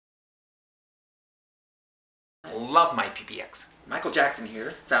Love my PPX. Michael Jackson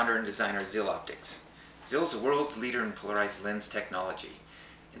here, founder and designer of Zeal Optics. Zeal is the world's leader in polarized lens technology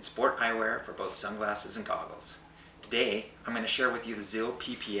in sport eyewear for both sunglasses and goggles. Today, I'm going to share with you the Zeal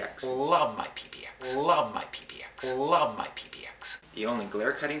PPX. Love my PPX. Love my PPX. Love my PPX. The only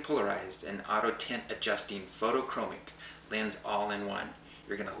glare-cutting polarized and auto-tint adjusting photochromatic lens all in one.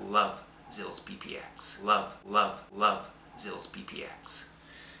 You're going to love Zeal's PPX. Love, love, love Zeal's PPX.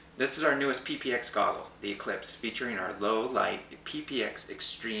 This is our newest PPX goggle, the Eclipse, featuring our low-light PPX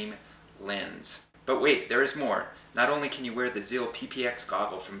Extreme lens. But wait, there is more. Not only can you wear the Zeal PPX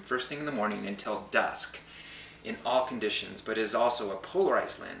goggle from first thing in the morning until dusk in all conditions, but it is also a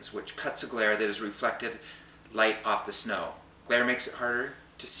polarized lens which cuts the glare that is reflected light off the snow. Glare makes it harder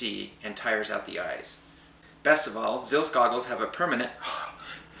to see and tires out the eyes. Best of all, Zeal's goggles have a permanent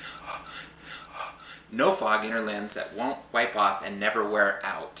no fog inner lens that won't wipe off and never wear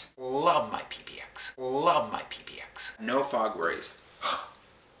out. Love my PPX. Love my PPX. No fog worries.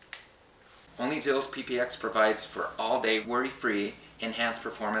 Only Zeal's PPX provides for all-day worry-free enhanced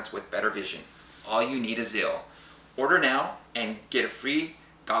performance with better vision. All you need is Zeal. Order now and get a free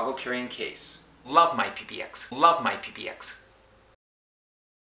goggle carrying case. Love my PPX. Love my PPX.